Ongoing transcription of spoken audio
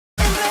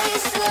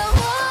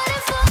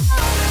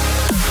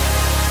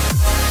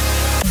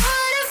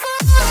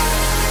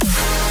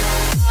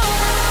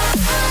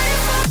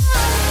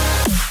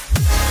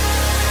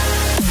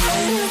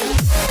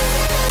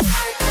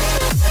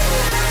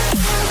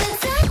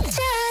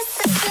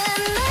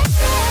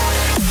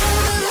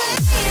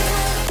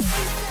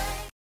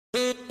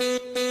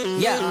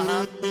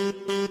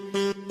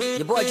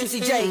boy Juicy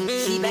J,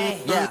 she bad,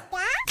 yeah.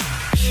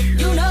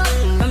 You know,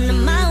 from the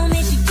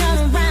moment she turn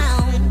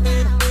around,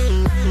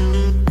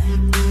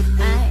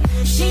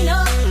 she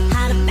know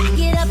how to back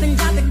it up and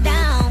drop it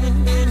down.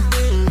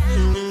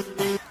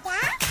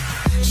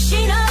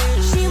 She know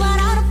she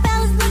want all the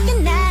fellas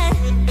looking at.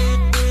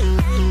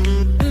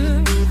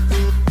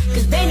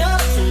 Cause they know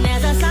soon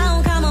as a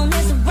song come on,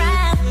 it's a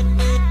rap.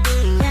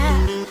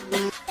 Yeah.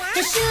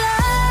 Cause she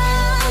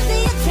loves the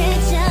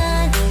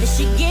attention that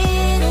she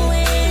get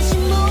when she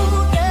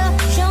move, yeah.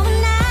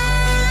 Showing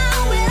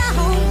out with her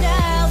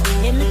homegirls,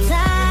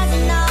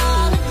 hypnotizing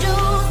all the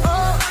dudes,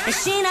 oh. And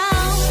she knows.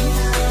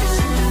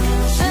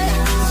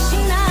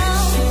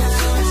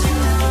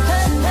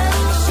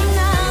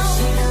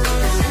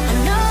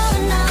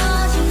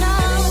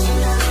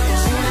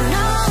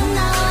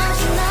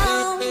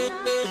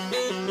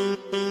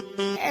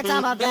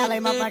 My belly,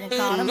 my fucking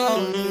car, I'm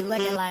old, you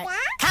looking like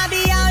I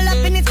be all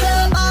up in this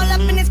club,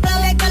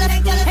 they tell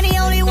us. And the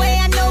only way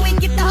I know we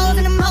get the hoes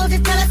and them hoes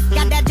is tell us.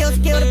 Got that juice,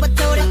 killed it, but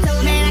told it.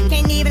 Man, I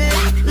can't even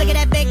lie. Look at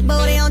that big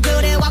booty on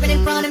Judy, walking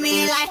in front of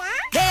me like,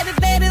 baby,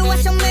 baby,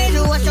 what's your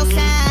major, what's your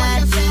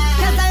sign?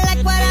 Cause I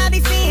like what I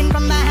be seeing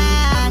from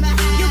behind.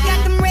 You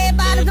got them red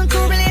bottoms, them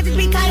true religions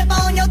be tied up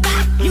on your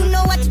thigh. You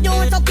know what you're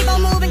doing, so keep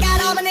on moving. Got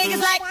all my niggas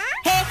like,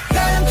 hey,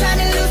 girl, I'm trying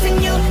to loosen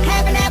you.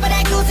 Half and half of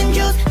that goose and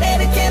juice.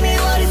 Baby, tell me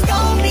what it's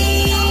gon'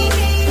 be.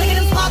 Look at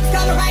them sparks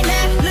coming right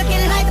now.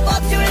 Looking like the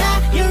 4th of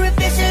July. You're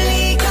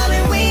officially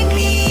coming with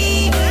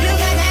me. You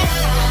got that.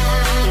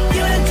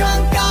 You the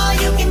drunk, all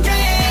you can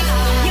drink.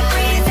 Your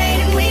friends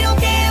hate and we don't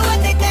care what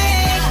they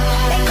think.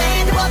 They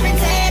glad the boyfriend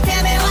said,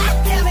 tell me why.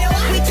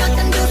 We took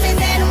them deuces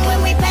and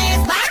when we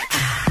pass by.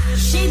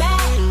 She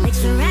bad,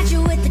 makes her at you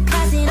with the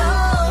classy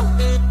dough.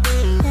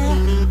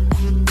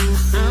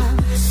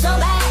 So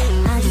bad,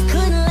 I just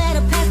couldn't let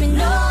her pass me,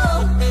 no.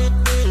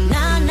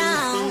 No,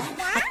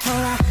 I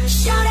told her,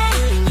 shout it,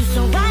 you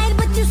so right,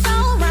 but you so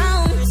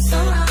wrong. So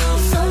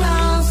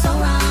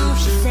wrong.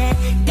 She said,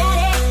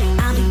 Daddy,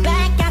 I'll be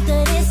back after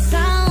this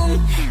song.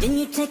 Then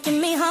you taking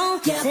me home.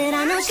 Said, I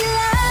know she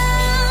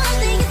loves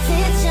the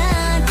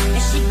attention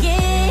and she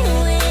get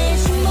when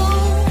she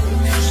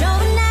move.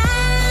 Showing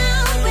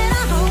out with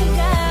her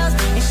homegirls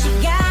and she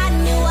got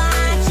me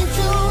watching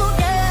too,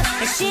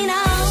 yeah. And she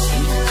knows.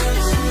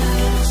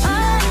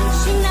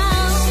 She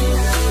knows.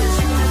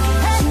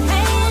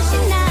 Hey,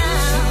 she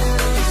knows.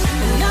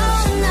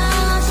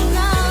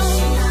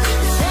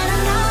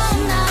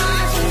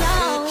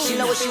 She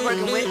know what she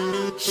working with.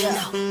 She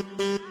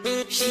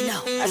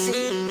know. I see.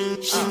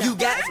 She know. You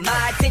got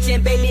my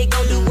attention, baby.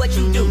 Go do what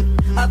you do.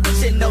 Put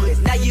your notice.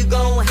 Now you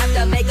gon' have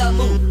to make a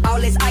move. All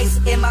this ice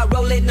in my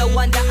rolling, no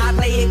wonder I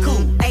play it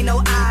cool. Ain't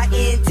no I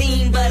in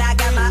team, but I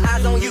got my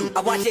eyes on you.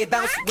 I watch it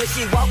bounce when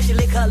she walk, she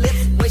lick her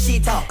lips when she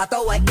talk. I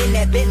throw her in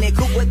that Bentley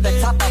coupe with the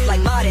top off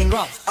like Mardi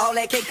Gras. All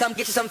that cake come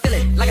get you some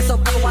feeling. Like a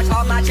soap, I can watch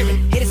all my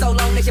children. Hit it so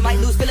long that she might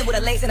lose feeling with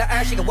her legs in the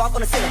air. She can walk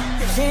on the ceiling.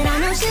 Said I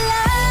know she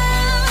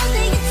loves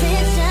the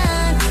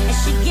attention and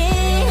she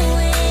get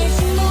when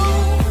she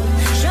move.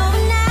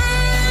 Showing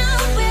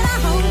out with her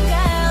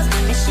homegirls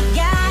and she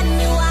got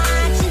me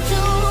watching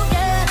too,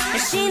 yeah.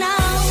 And she knows.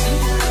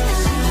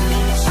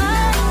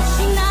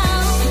 She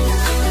knows.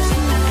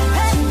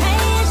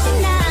 Hey, she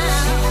knows.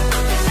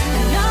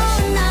 No,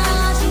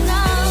 she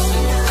knows.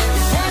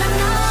 Said I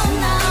know,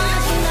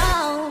 she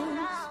knows.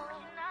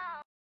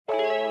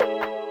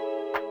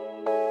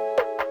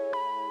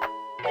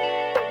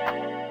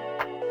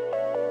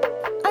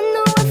 I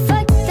know I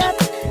fucked up,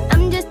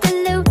 I'm just a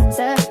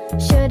loser.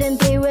 Shouldn't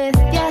be with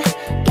ya.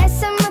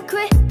 Guess I'm a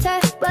quitter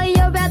while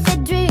you're out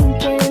there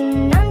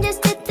drinking. I'm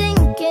just a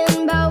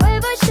thinking about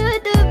where I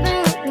should have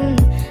been.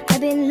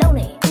 I've been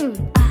lonely, yeah.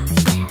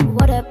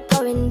 Water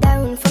pouring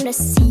down from the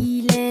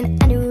ceiling.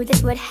 I knew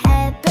this would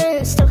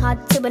happen, still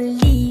hard to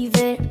believe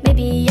it.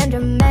 Maybe I'm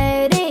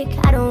dramatic,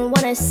 I don't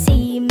wanna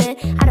seem it,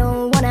 I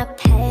don't wanna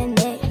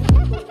panic.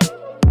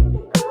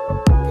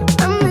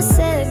 I'm a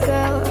sad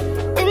girl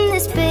in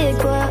this big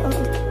world,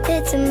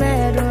 it's a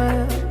mad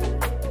world.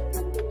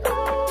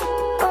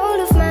 All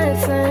of my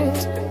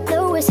friends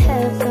know it's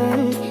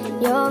heaven,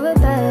 you're a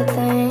bad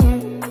thing.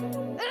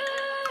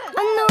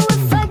 I know I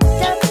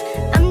fucked up,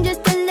 I'm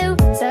just a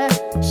loser.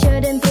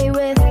 Shouldn't be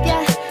with ya.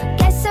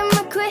 Guess I'm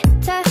a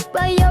quitter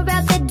while you're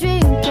out there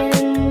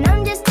drinking.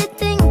 I'm just a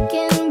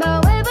thinking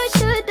about where I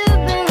should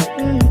have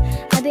been.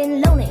 I've been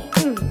lonely,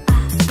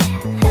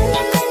 La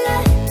la la la,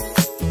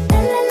 la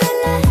la la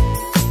la,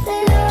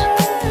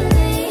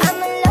 lonely. I'm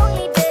a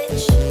lonely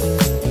bitch.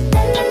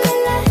 La la la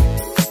la,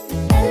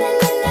 la la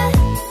la la,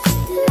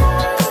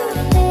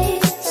 lonely.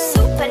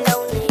 Super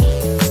lonely.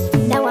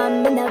 Now I'm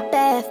in the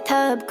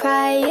bathtub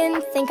crying,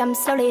 think I'm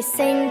slowly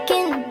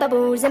sinking.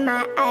 Bubbles in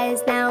my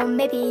eyes now,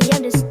 maybe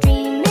I'm just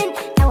dreaming.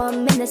 Now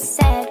I'm in the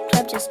sad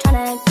club, just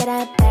trying to get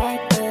a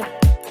back up.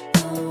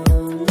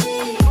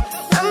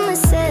 I'm a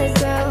sad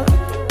girl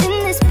in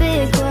this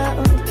big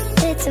world,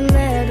 it's a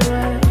mad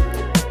world.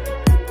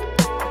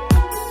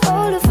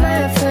 All of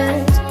my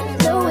friends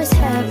know it's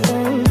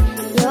happened,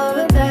 you're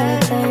a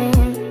bad thing.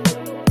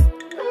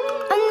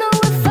 I know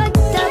I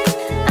fucked up,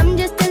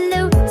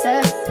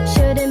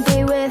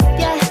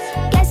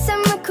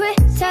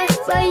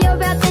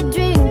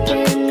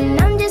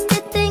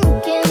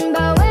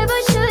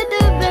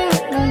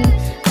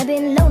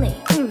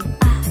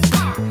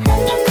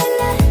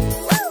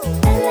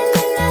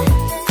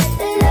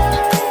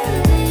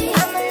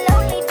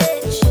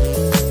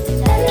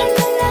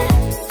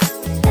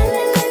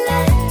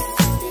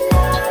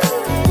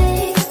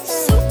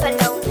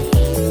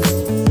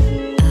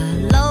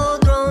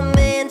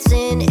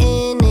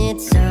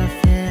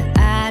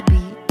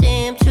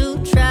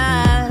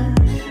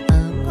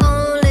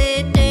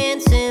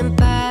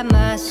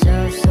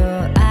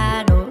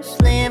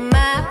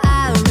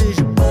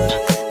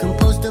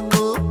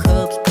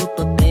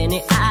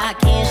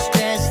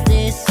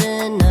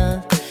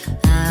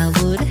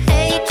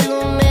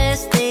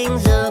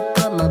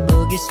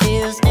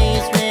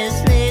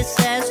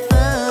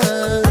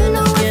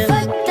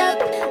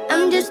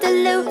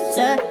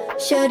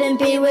 shouldn't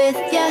be with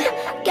ya.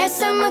 Guess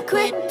I'm a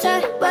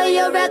quitter while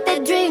you're out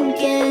there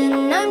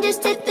drinking. I'm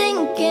just here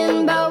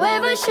thinking about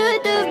where I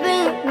should have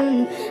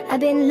been. I've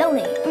been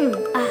lonely, yeah.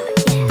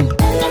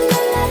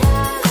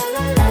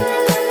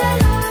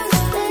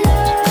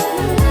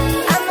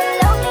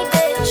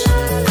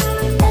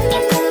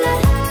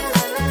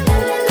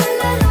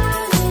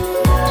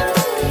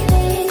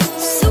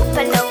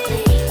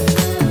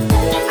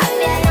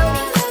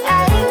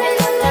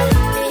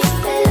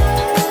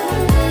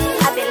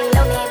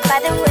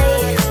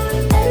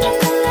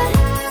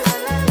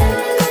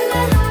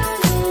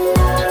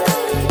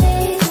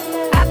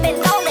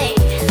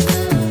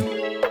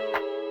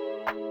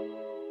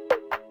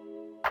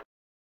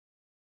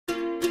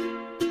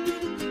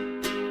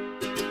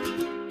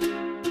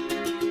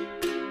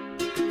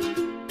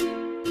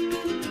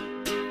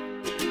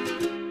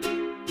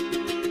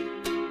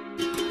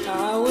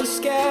 I was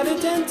scared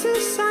of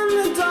dentists and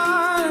the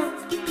dark.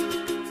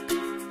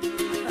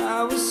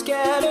 I was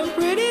scared of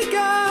pretty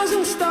girls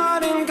and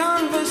starting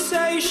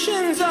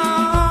conversations.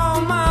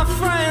 All my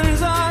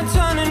friends are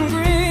turning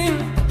green.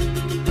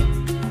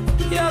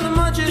 Yeah, the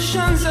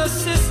magician's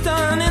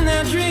assistant in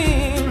their dream.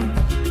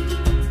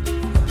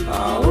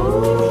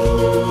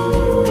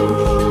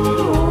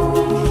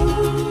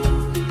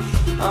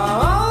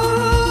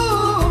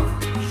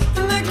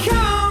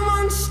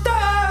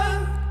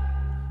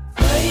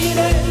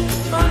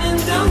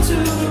 To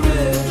the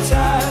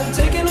riptide,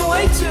 taken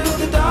away to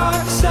the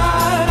dark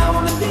side. I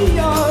wanna be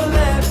your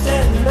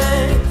left-hand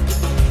man.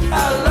 I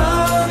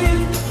love you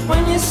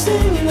when you're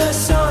singing that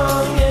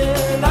song,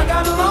 and I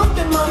got a lump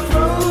in my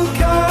throat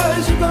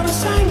 'cause you're gonna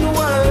sing the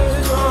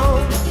words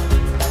wrong.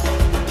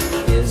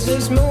 Is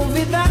this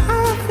movie that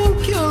I think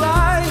you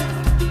like?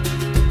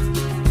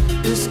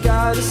 This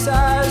guy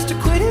decides to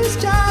quit his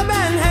job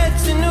and head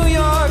to New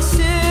York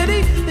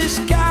City. This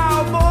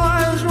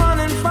cowboy's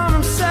running from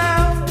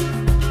himself.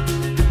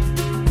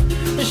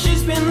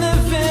 She's been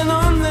living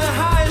on the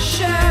highest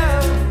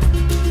shelf.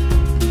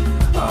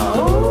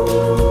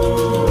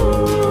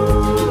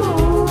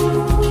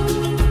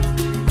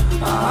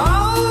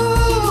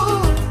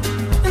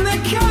 And they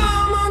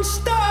come on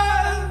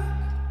stuff.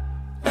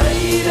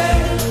 Lady,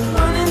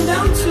 running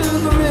down to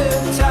the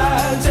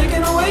riptide,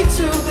 taken away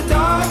to the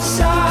dark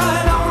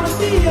side. I wanna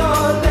be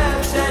your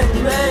left-hand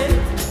man.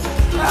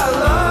 I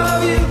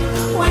love you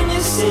when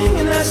you're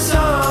singing that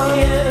song,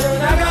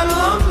 and I got a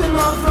lump in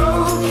my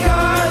throat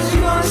 'cause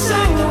you're gonna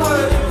sing the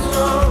words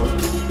wrong.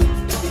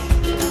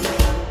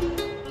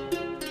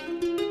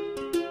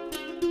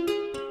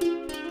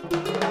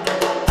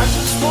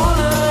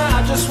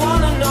 I just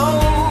wanna know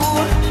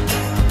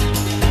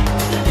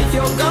if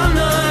you're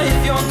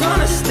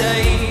gonna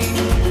stay.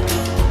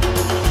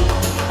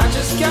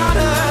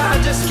 I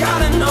just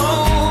gotta know.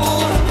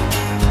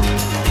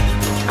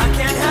 I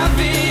can't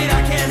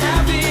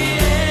have it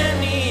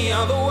any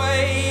other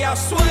way. I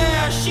swear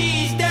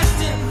she's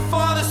destined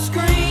for the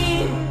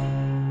screen.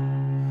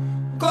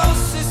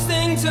 Closest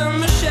thing to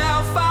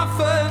Michelle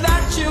Pfeiffer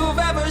that you've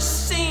ever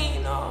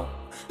seen. Oh,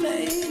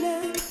 lady,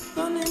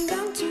 running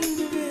down to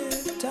the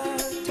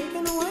riptide,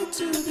 taken away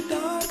to the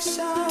dark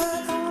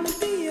side. I wanna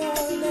be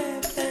your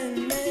left-hand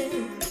man.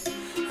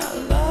 I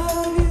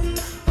love you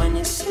when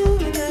you're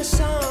singing that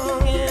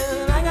song,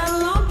 and I got a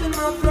lump in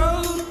my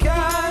throat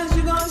 'cause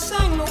you're gonna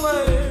sing the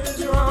words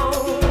wrong.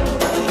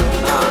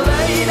 Oh,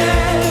 lady,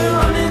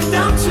 running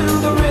down to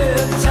the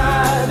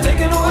riptide,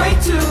 taken away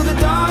to the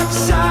dark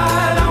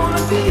side. I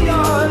wanna be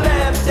your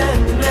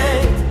left-hand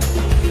man.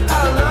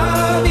 I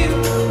love you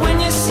when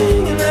you're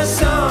singing that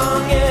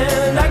song,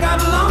 and I got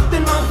a lump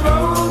in my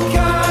throat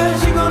 'cause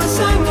you're gonna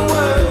sing the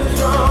words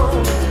wrong.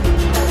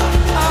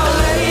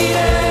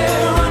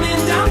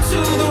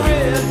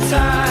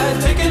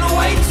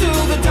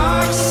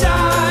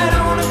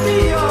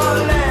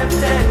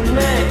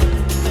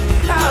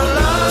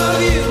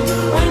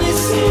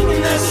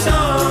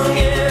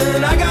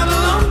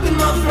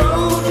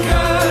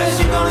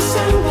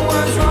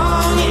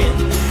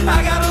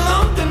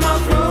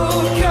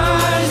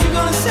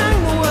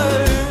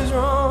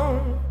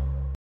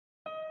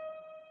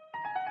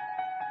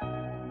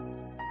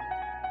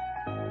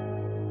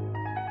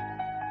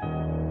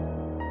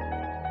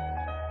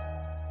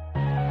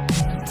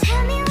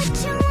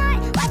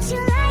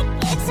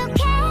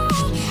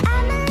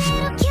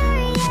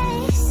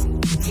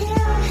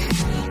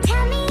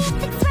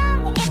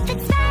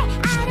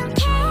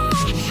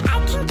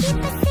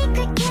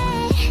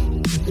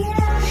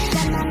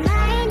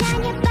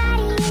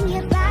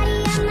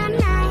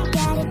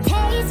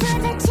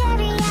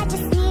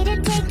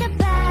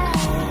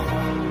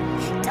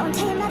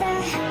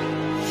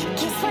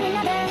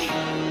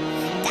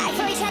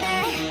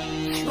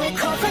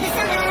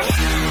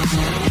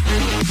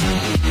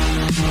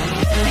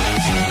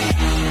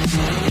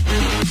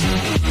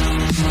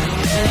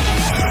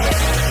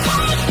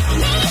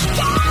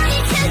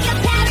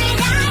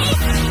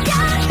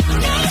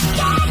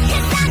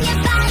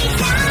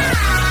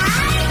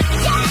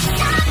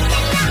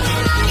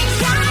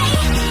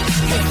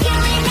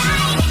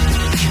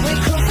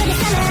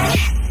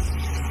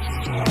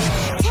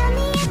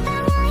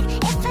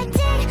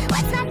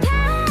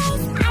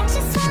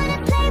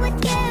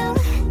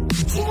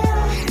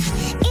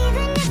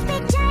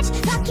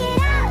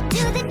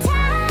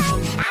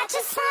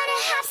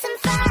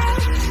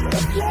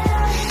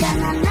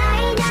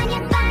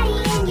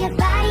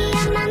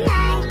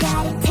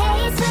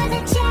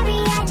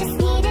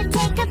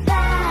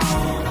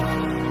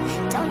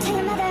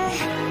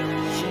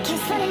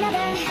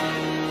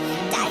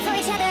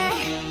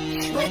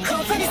 we're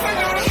cool for the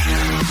summer.